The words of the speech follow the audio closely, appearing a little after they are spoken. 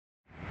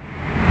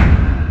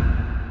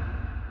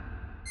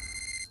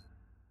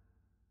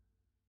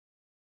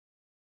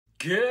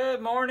Good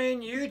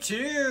morning,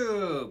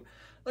 YouTube!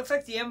 Looks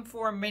like the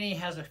M4 Mini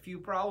has a few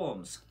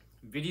problems.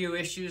 Video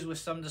issues with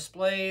some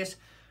displays,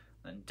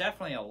 and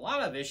definitely a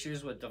lot of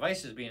issues with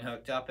devices being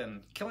hooked up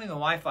and killing the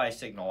Wi-Fi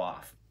signal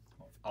off.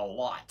 A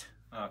lot,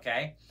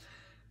 okay?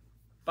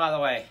 By the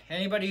way,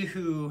 anybody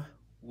who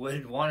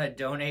would want to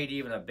donate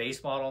even a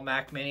base model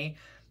Mac Mini,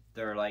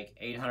 they're like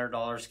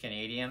 $800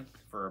 Canadian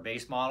for a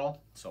base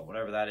model, so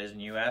whatever that is in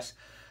US.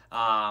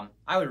 I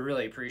would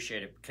really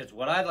appreciate it, because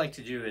what I'd like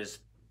to do is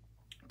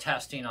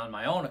testing on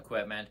my own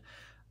equipment.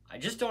 I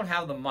just don't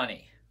have the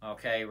money,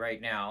 okay, right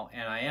now,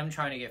 and I am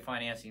trying to get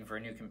financing for a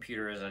new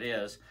computer as it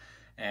is,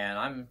 and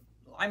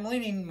I'm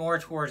leaning more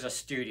towards a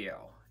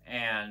studio,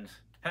 and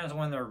depends on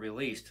when they're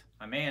released.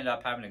 I may end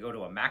up having to go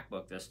to a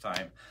MacBook this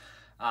time,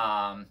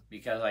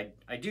 because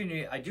I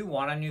do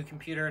want a new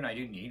computer, and I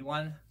do need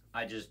one.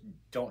 I just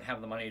don't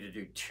have the money to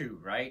do two,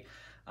 right?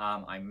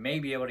 I may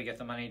be able to get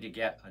the money to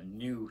get a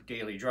new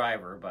daily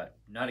driver, but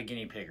not a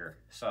guinea pigger.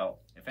 So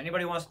if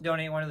anybody wants to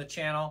donate one to the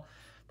channel,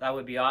 that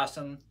would be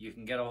awesome. You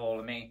can get a hold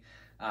of me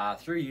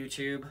through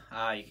YouTube.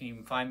 You can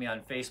even find me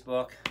on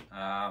Facebook.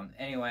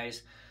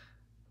 Anyways,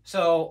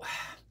 so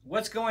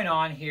what's going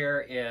on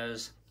here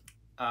is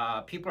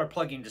people are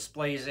plugging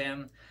displays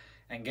in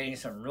and getting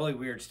some really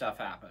weird stuff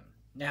happen.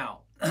 Now,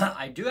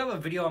 I do have a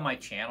video on my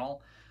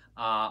channel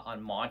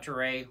on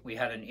mroe. We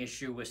had an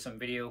issue with some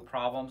video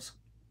problems.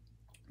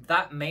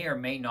 That may or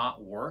may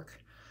not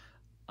work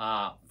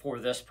for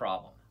this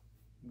problem.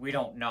 We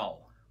don't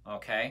know,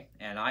 okay?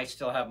 And I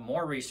still have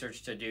more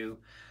research to do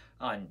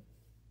on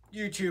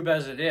YouTube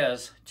as it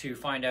is to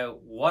find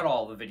out what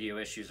all the video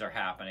issues are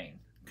happening,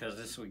 because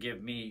this would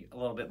give me a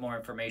little bit more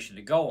information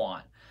to go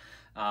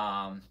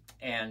on.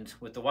 And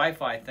with the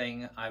Wi-Fi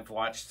thing, I've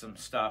watched some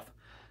stuff.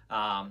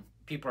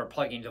 People are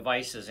plugging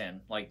devices in,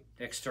 like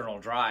external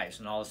drives,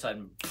 and all of a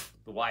sudden,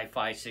 the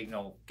Wi-Fi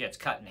signal gets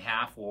cut in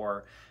half,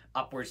 or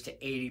upwards to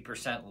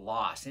 80%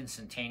 loss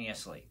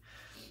instantaneously.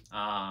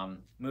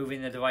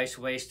 Moving the device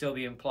away, still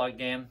being plugged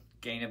in,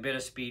 gain a bit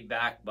of speed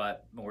back,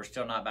 but we're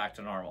still not back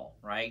to normal,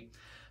 right?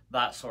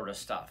 That sort of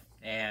stuff.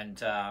 And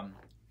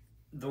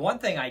the one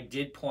thing I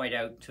did point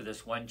out to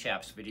this one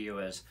chap's video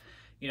is,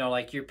 you know,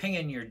 like your ping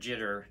and your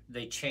jitter,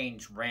 they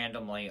change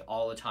randomly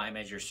all the time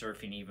as you're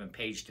surfing, even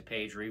page to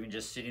page, or even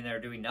just sitting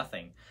there doing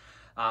nothing.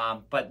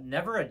 But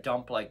never a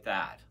dump like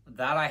that.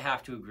 That I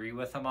have to agree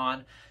with him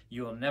on.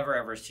 You will never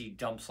ever see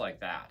dumps like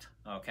that,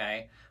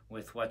 okay,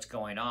 with what's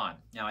going on.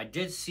 Now, I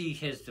did see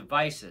his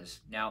devices.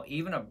 Now,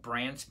 even a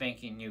brand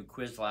spanking new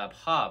QuizLab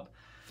hub,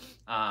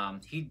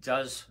 he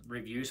does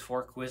reviews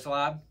for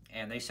QuizLab,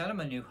 and they sent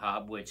him a new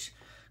hub, which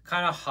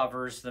kind of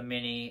hovers the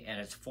Mini, and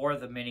it's for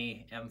the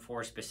Mini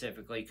M4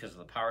 specifically because of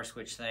the power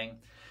switch thing.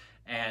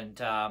 And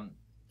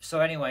so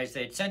anyways,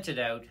 they'd sent it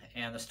out,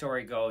 and the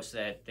story goes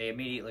that they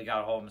immediately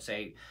got a hold and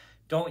say,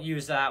 don't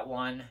use that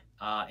one.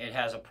 It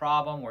has a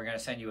problem. We're going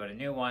to send you out a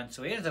new one.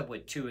 So he ends up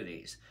with two of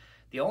these.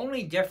 The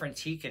only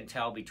difference he can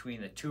tell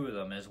between the two of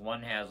them is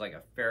one has like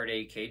a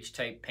Faraday cage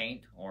type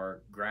paint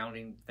or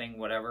grounding thing,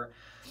 whatever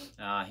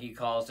he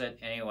calls it.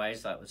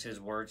 Anyways, that was his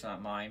words,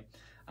 not mine.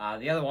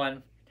 The other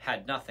one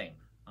had nothing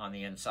on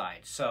the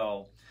inside.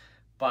 So,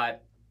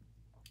 but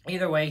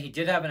either way, he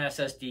did have an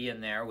SSD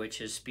in there, which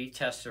his speed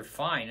tests are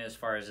fine as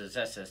far as his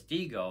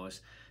SSD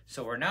goes.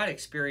 So we're not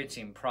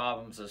experiencing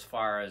problems as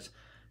far as,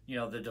 you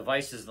know, the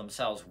devices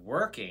themselves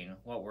working.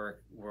 What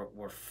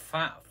we're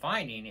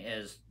finding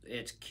is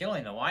it's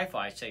killing the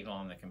Wi-Fi signal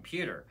on the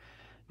computer.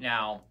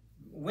 Now,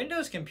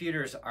 Windows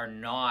computers are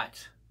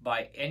not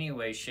by any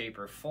way, shape,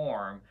 or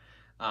form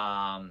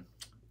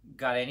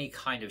got any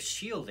kind of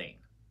shielding.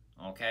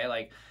 Okay,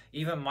 like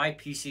even my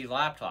PC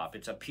laptop,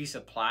 it's a piece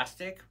of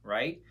plastic,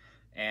 right?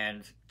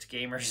 And it's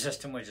game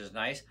resistant, which is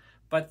nice,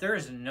 but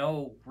there's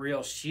no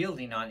real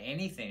shielding on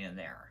anything in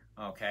there,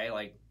 okay?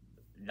 Like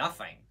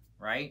nothing,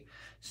 right?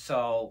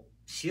 So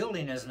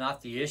shielding is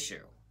not the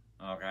issue,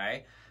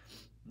 okay?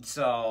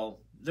 So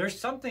there's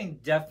something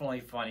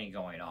definitely funny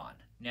going on.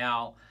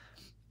 Now,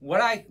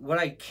 what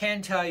I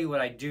can tell you,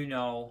 what I do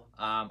know,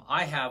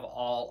 I have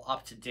all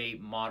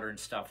up-to-date modern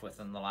stuff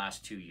within the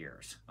last 2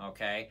 years,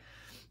 okay?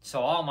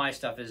 So all my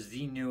stuff is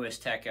the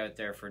newest tech out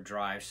there for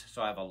drives.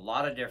 So I have a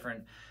lot of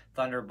different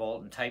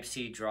Thunderbolt and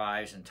Type-C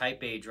drives and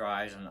Type-A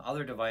drives and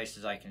other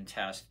devices I can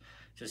test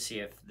to see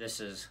if this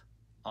is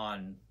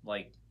on,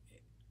 like,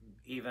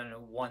 even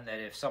one that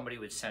if somebody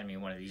would send me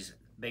one of these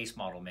base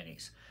model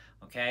minis,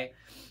 okay?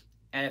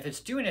 And if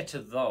it's doing it to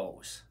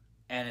those,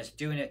 and it's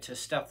doing it to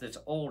stuff that's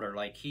older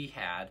like he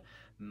had,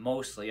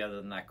 mostly other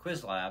than that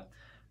QuizLab,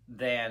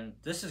 then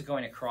this is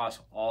going across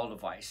all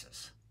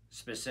devices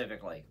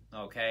specifically,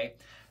 okay?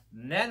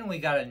 And then we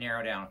got to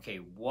narrow down, okay,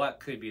 what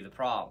could be the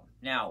problem?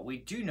 Now, we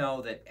do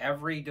know that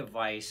every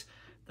device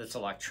that's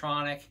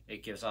electronic,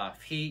 it gives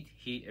off heat.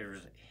 Heat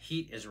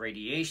is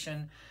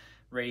radiation.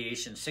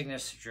 Radiation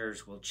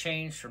signatures will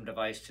change from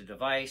device to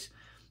device.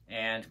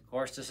 And of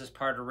course, this is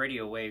part of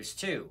radio waves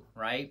too,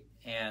 right?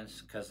 And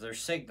because they're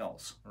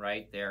signals,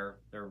 right? They're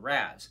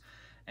rads.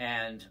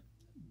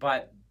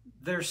 But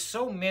they're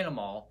so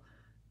minimal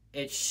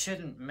it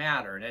shouldn't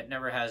matter, and it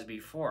never has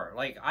before.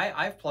 Like,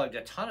 I've plugged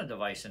a ton of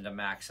devices into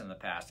Macs in the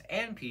past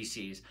and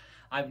PCs.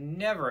 I've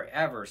never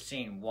ever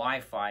seen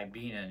Wi-Fi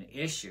being an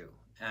issue.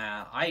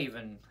 I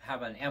even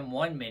have an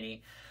M1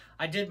 Mini.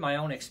 I did my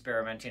own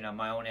experimenting on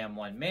my own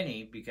M1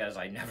 Mini because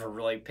I never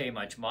really pay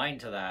much mind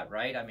to that,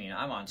 right? I mean,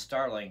 I'm on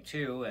Starlink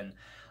too, and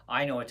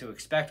I know what to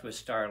expect with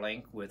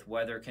Starlink with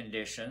weather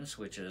conditions,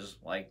 which is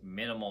like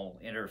minimal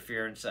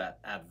interference at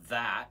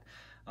that,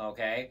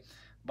 okay?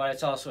 But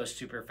it's also a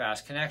super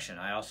fast connection.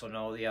 I also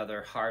know the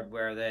other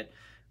hardware that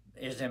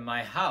is in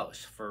my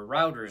house for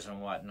routers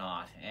and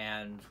whatnot.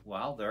 And,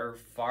 well, they're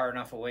far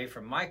enough away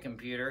from my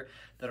computer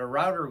that a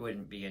router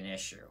wouldn't be an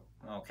issue,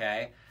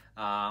 okay?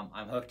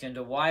 I'm hooked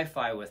into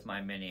Wi-Fi with my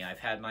Mini. I've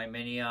had my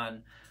Mini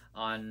on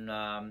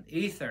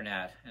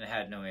Ethernet and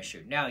had no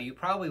issue. Now, you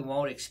probably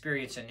won't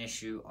experience an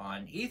issue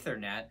on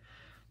Ethernet.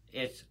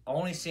 It's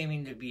only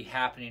seeming to be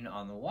happening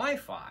on the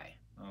Wi-Fi.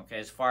 Okay,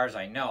 as far as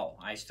I know.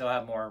 I still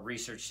have more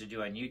research to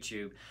do on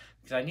YouTube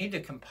because I need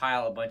to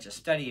compile a bunch of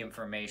study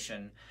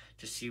information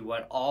to see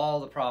what all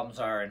the problems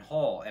are in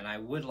whole, and I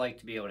would like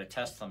to be able to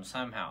test them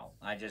somehow.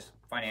 I just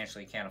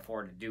financially can't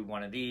afford to do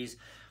one of these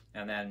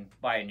and then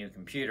buy a new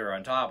computer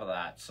on top of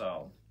that.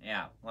 So,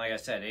 yeah, like I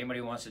said,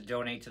 anybody who wants to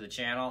donate to the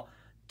channel,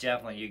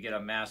 definitely you get a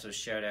massive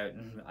shout out,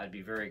 and I'd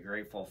be very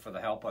grateful for the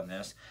help on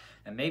this.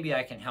 And maybe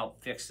I can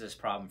help fix this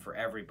problem for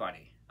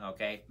everybody.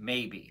 Okay,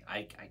 maybe.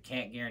 I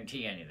can't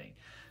guarantee anything,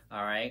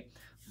 all right?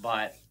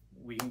 But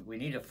we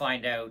need to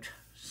find out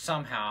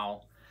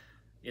somehow,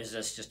 is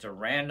this just a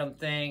random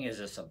thing? Is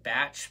this a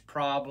batch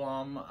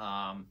problem?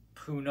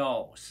 Who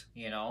knows,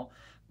 you know?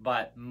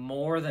 But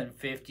more than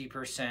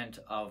 50%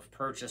 of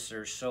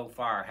purchasers so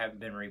far have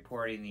been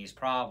reporting these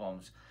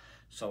problems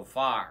so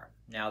far.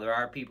 Now, there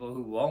are people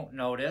who won't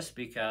notice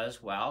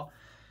because, well,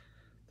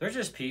 they're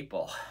just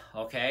people,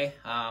 okay?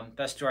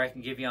 Best story I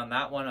can give you on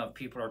that one of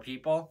people are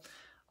people.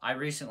 I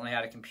recently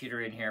had a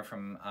computer in here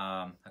from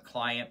a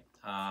client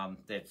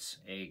that's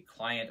a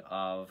client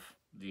of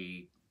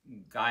the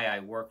guy I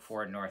work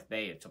for in North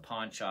Bay. It's a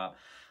pawn shop.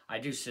 I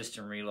do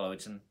system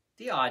reloads, and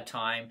the odd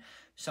time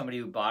somebody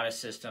who bought a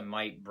system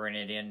might bring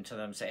it in to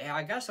them and say, hey,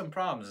 I got some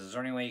problems. Is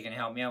there any way you can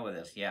help me out with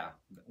this? Yeah,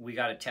 we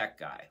got a tech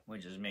guy,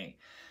 which is me.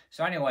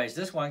 So anyways,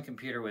 this one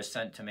computer was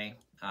sent to me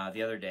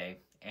the other day,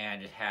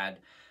 and it had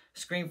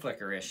screen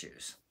flicker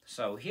issues.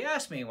 So he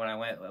asked me when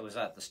I was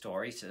at the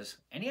store, he says,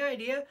 any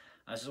idea?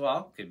 I said,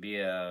 well, could be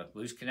a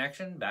loose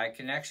connection, bad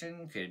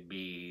connection, could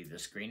be the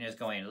screen is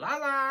going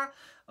la-la,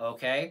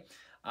 okay?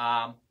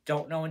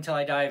 Don't know until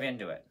I dive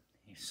into it.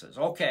 He says,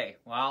 okay,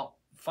 well,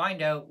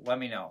 find out, let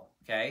me know,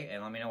 okay?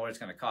 And let me know what it's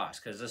going to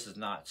cost, because this is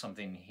not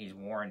something he's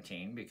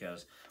warranting,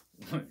 because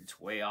it's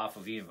way off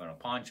of even a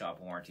pawn shop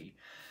warranty.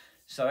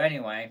 So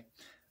anyway,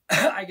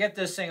 I get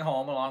this thing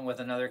home along with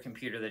another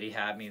computer that he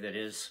had me that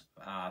is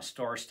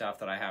store stuff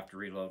that I have to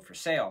reload for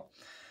sale.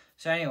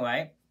 So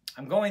anyway,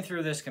 I'm going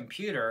through this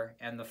computer,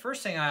 and the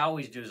first thing I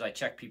always do is I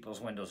check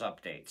people's Windows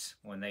updates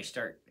when they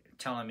start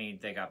telling me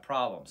they got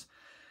problems.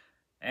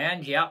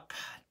 And yep,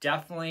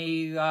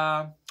 definitely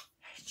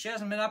she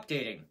hasn't been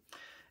updating,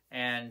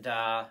 and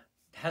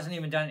hasn't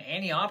even done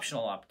any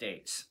optional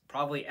updates,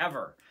 probably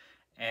ever.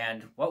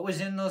 And what was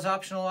in those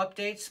optional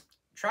updates?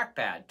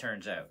 Trackpad,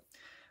 turns out.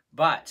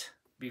 But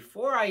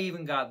before I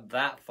even got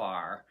that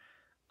far,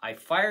 I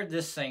fired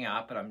this thing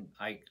up, and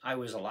I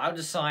was allowed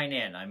to sign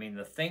in. I mean,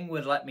 the thing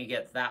would let me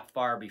get that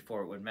far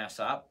before it would mess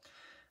up.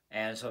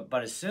 And so,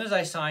 but as soon as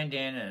I signed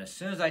in, and as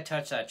soon as I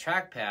touched that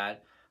trackpad,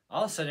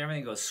 all of a sudden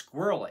everything goes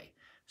squirrely.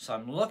 So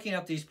I'm looking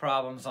up these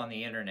problems on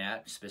the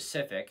internet,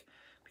 specific,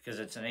 because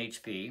it's an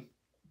HP,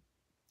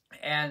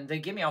 and they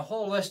give me a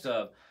whole list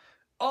of,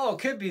 oh, it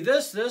could be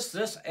this, this,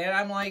 this, and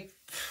I'm like,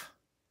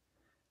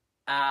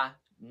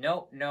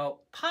 no,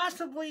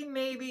 possibly,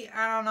 maybe,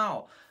 I don't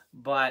know.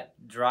 But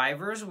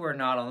drivers were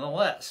not on the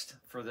list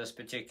for this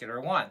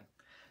particular one.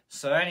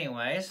 So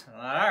anyways,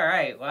 all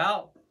right,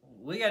 well,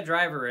 we got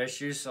driver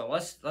issues, so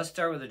let's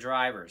start with the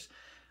drivers.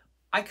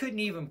 I couldn't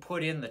even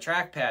put in the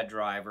trackpad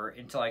driver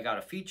until I got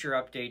a feature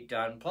update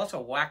done, plus a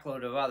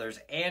whackload of others,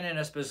 and in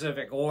a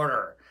specific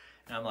order.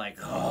 And I'm like,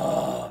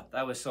 oh,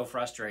 that was so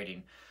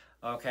frustrating.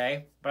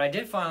 Okay, but I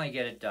did finally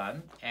get it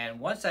done, and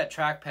once that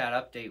trackpad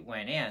update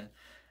went in,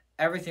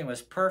 everything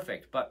was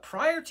perfect. But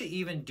prior to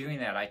even doing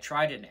that, I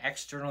tried an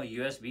external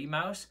USB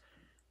mouse,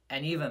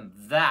 and even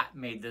that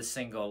made this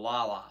thing go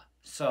la-la.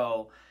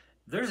 So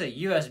there's a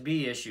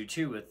USB issue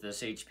too with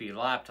this HP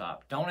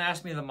laptop. Don't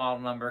ask me the model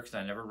number because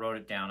I never wrote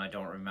it down. I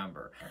don't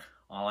remember.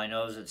 All I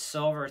know is it's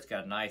silver. It's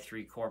got an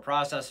i3 core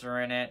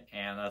processor in it,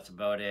 and that's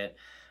about it.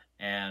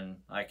 And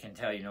I can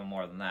tell you no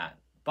more than that.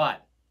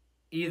 But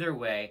either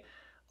way,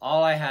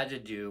 all I had to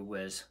do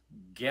was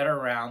get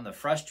around the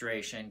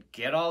frustration,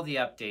 get all the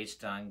updates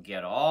done,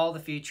 get all the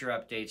feature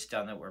updates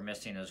done that were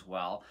missing as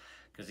well.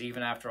 Because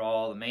even after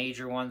all the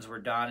major ones were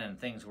done and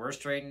things were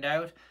straightened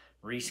out,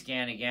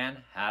 rescan again,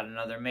 had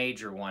another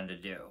major one to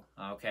do,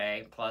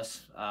 okay?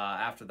 Plus,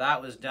 after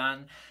that was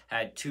done,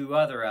 had 2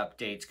 other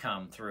updates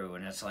come through,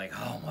 and it's like,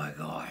 oh my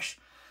gosh,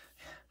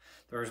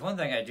 There's one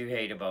thing I do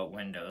hate about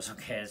Windows,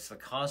 okay, it's the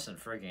constant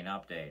freaking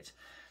updates.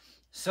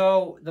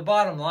 So the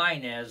bottom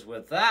line is,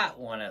 with that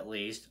one at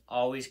least,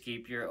 always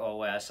keep your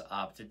OS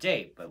up to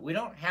date. But we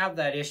don't have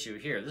that issue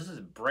here. This is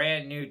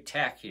brand new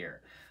tech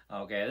here.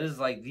 Okay, this is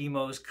like the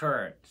most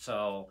current.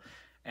 So,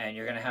 and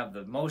you're gonna have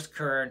the most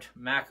current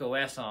Mac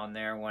OS on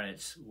there when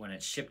it's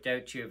shipped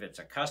out to you, if it's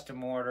a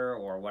custom order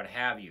or what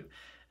have you.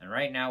 And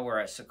right now we're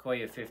at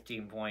Sequoia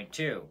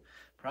 15.2.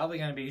 Probably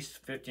gonna be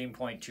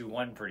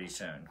 15.21 pretty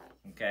soon.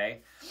 Okay,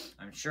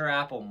 I'm sure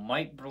Apple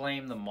might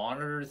blame the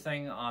monitor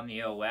thing on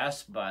the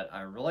OS, but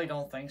I really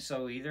don't think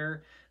so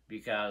either,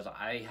 because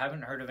I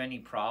haven't heard of any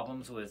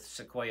problems with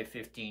Sequoia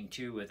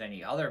 15.2 with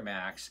any other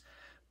Macs.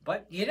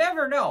 But you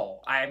never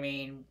know. I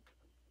mean,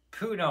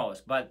 who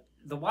knows? But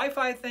the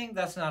Wi-Fi thing,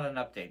 that's not an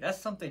update.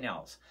 That's something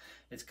else.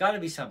 It's got to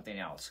be something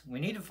else. We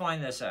need to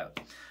find this out.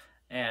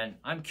 And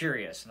I'm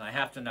curious, and I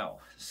have to know.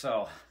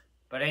 So,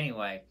 but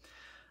anyway,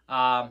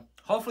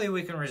 hopefully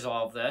we can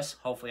resolve this.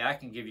 Hopefully I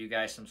can give you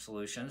guys some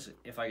solutions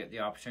if I get the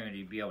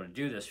opportunity to be able to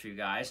do this for you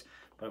guys.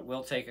 But it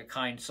will take a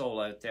kind soul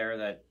out there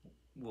that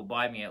will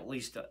buy me at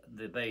least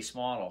the base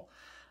model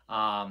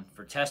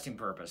for testing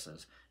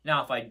purposes.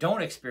 Now, if I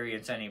don't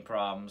experience any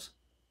problems,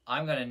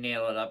 I'm going to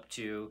nail it up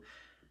to,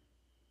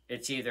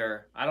 it's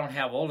either I don't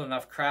have old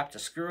enough crap to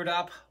screw it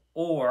up,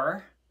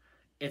 or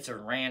it's a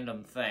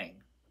random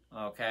thing.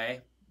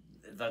 Okay?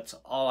 That's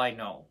all I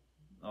know.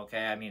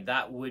 Okay? I mean,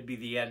 that would be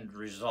the end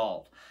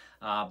result.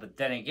 But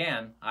then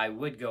again, I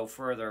would go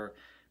further,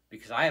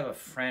 because I have a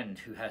friend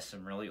who has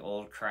some really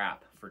old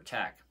crap for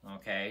tech.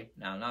 Okay?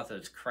 Now, not that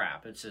it's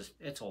crap. It's just,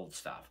 it's old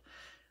stuff.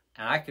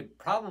 And I could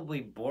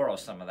probably borrow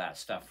some of that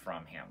stuff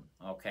from him.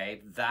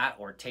 Okay? That,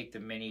 or take the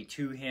Mini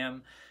to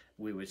him.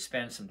 We would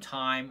spend some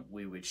time.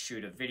 We would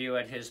shoot a video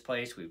at his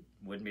place. We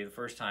wouldn't be the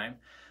first time.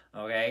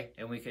 Okay?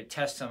 And we could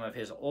test some of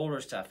his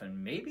older stuff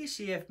and maybe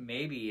see if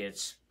maybe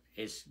it's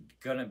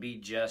going to be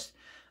just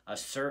a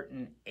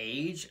certain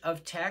age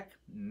of tech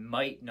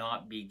might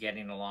not be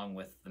getting along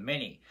with the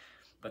Mini.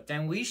 But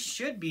then we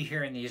should be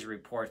hearing these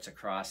reports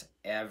across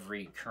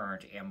every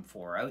current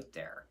M4 out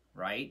there,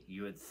 right?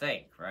 You would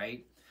think,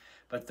 right?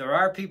 But there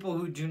are people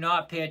who do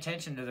not pay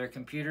attention to their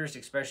computers,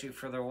 especially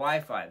for their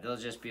Wi-Fi. They'll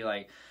just be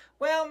like,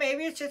 well,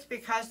 maybe it's just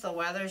because the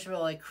weather's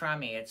really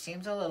crummy. It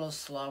seems a little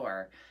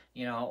slower,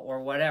 you know, or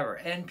whatever.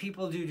 And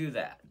people do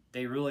that.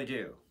 They really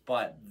do.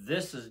 But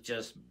this is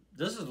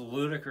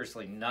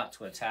ludicrously nuts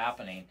what's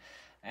happening.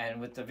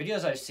 And with the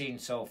videos I've seen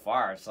so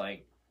far, it's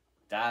like,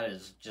 that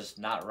is just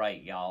not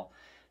right, y'all.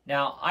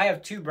 Now, I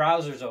have two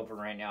browsers open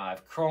right now. I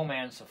have Chrome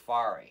and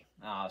Safari.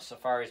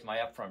 Safari is my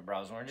upfront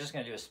browser. We're just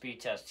going to do a speed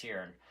test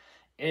here. And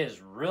it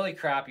is really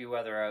crappy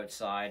weather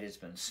outside. It's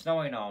been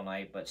snowing all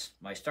night, but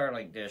my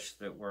Starlink dish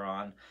that we're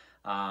on,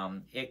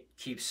 it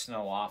keeps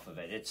snow off of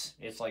it.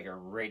 It's like a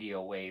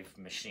radio wave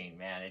machine,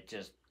 man. It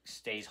just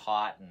stays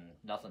hot and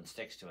nothing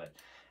sticks to it.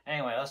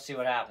 Anyway, let's see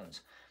what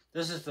happens.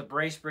 This is the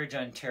Bracebridge,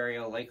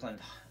 Ontario Lakeland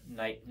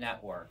Night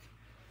Network.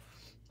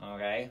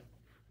 Okay.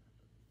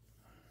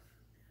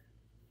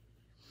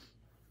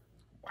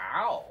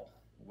 Wow,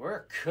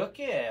 we're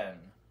cooking.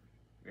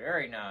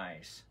 Very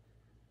nice.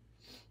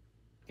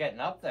 Getting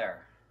up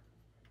there.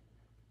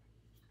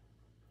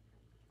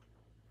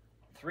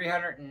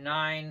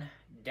 309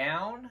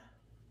 down.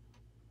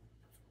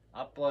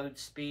 Upload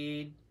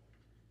speed.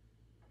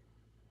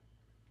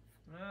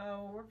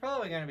 No, we're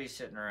probably going to be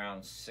sitting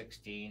around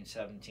 16,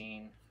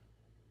 17.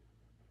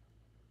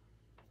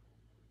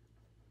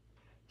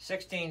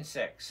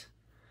 16.6.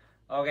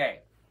 Okay,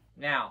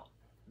 now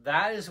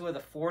that is with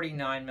a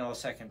 49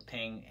 millisecond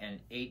ping and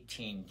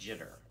 18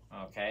 jitter.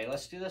 Okay,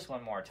 let's do this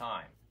one more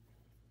time.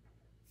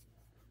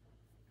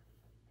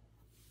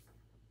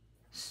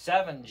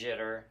 7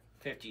 jitter,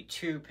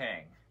 52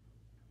 ping.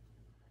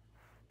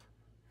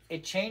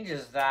 It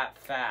changes that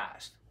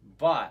fast,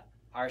 but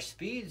our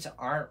speeds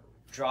aren't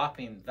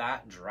dropping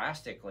that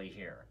drastically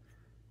here.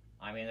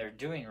 I mean, they're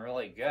doing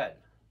really good.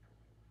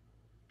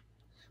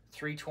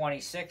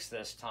 326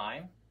 this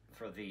time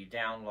for the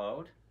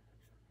download.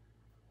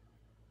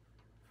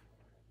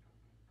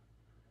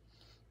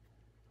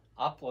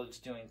 Upload's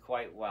doing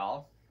quite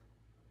well.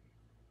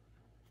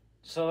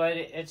 So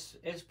it's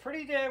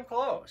pretty damn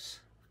close.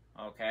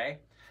 Okay.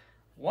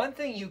 One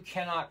thing you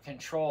cannot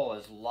control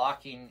is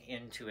locking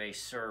into a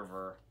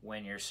server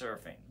when you're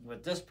surfing.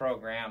 With this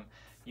program,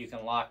 you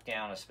can lock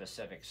down a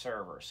specific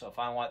server. So if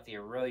I want the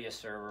Aurelia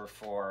server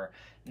for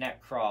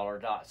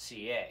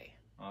netcrawler.ca,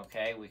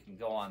 okay, we can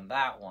go on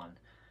that one.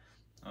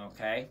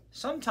 Okay.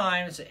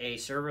 Sometimes a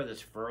server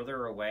that's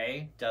further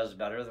away does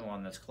better than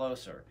one that's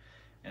closer.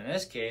 In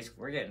this case,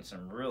 we're getting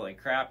some really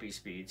crappy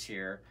speeds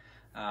here.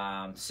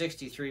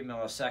 63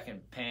 millisecond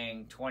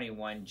ping,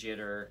 21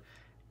 jitter.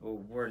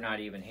 We're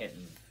not even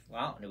hitting,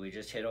 well, we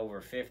just hit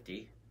over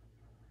 50.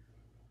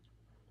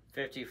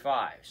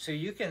 55. So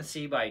you can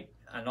see by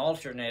an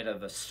alternate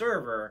of a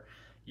server,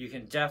 you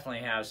can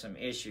definitely have some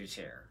issues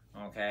here.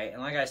 Okay, and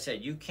like I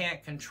said, you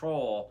can't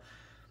control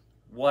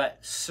what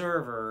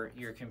server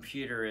your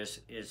computer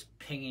is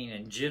pinging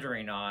and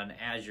jittering on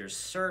as you're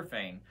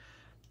surfing.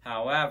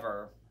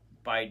 However,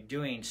 by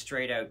doing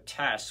straight out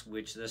tests,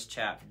 which this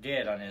chap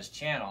did on his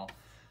channel,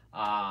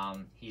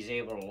 he's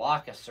able to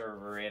lock a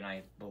server in,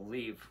 I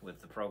believe,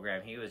 with the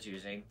program he was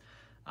using.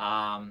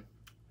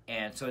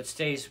 And so it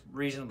stays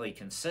reasonably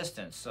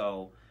consistent.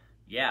 So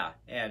yeah,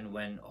 and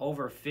when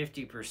over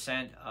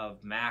 50%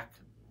 of Mac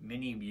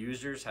Mini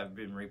users have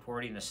been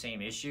reporting the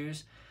same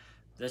issues,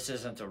 this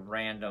isn't a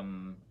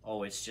random,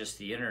 oh, it's just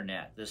the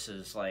internet. This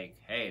is like,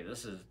 hey,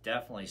 this is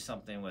definitely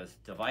something with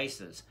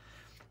devices.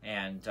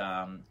 And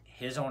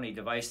his only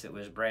device that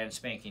was brand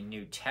spanking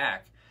new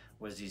tech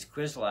was these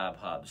QuizLab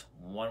hubs,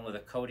 one with a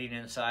coating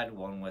inside,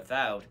 one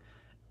without,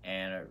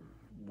 and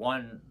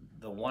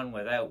the one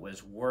without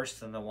was worse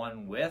than the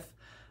one with,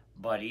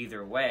 but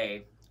either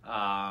way,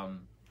 all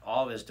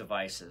of his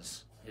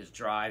devices, his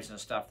drives and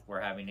stuff,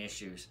 were having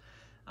issues.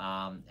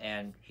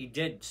 And he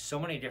did so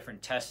many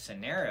different test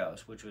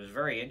scenarios, which was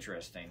very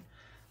interesting.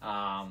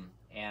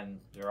 And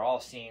they're all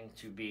seen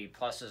to be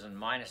pluses and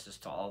minuses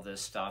to all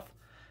this stuff.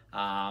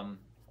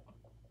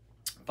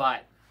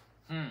 But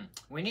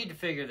we need to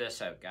figure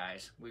this out,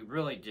 guys. We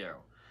really do.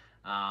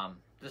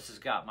 This has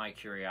got my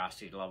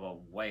curiosity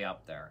level way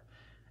up there.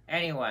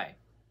 Anyway,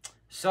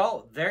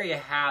 so there you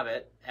have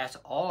it. That's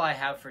all I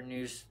have for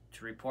news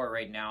to report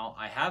right now.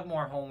 I have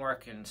more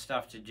homework and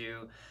stuff to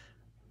do.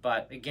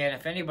 But again,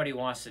 if anybody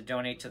wants to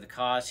donate to the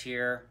cause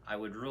here, I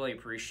would really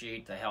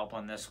appreciate the help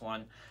on this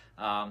one.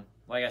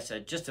 Like I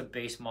said, just a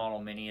base model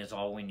Mini is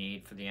all we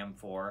need for the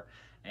M4.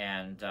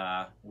 And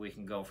we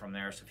can go from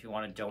there. So if you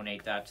want to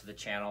donate that to the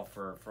channel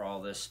for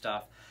all this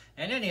stuff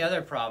and any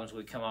other problems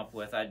we come up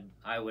with,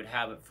 I would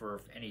have it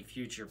for any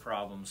future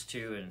problems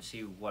too, and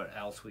see what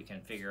else we can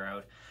figure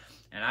out.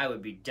 And I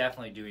would be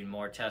definitely doing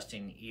more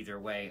testing either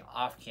way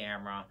off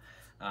camera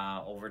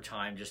over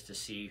time, just to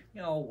see,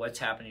 you know, what's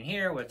happening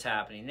here, what's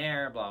happening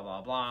there, blah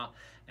blah blah,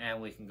 and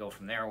we can go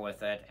from there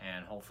with it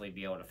and hopefully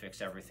be able to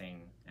fix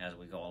everything as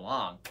we go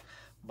along.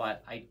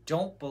 But I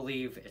don't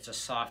believe it's a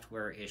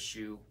software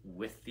issue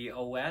with the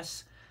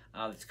OS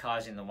that's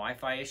causing the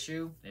Wi-Fi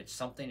issue. It's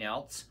something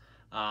else.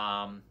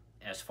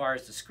 As far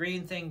as the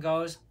screen thing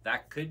goes,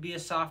 that could be a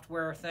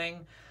software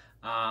thing.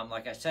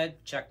 Like I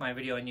said, check my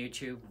video on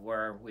YouTube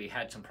where we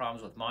had some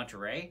problems with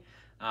mroe,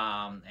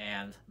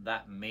 and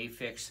that may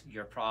fix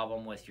your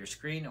problem with your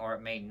screen, or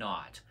it may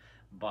not.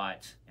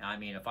 But I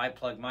mean, if I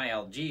plug my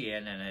LG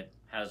in and it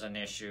has an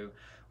issue,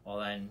 well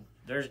then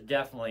there's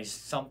definitely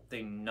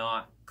something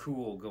not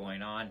cool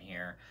going on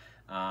here.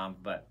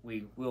 But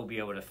we will be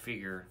able to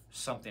figure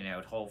something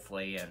out,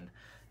 hopefully, and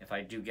if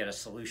I do get a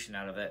solution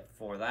out of it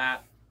for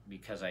that,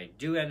 because I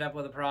do end up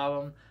with a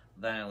problem,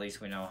 then at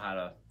least we know how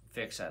to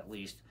fix at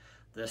least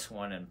this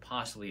one and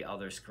possibly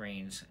other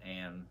screens,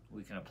 and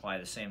we can apply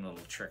the same little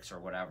tricks or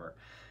whatever.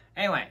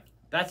 Anyway,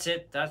 that's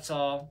it. That's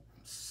all.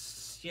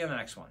 See you in the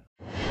next one.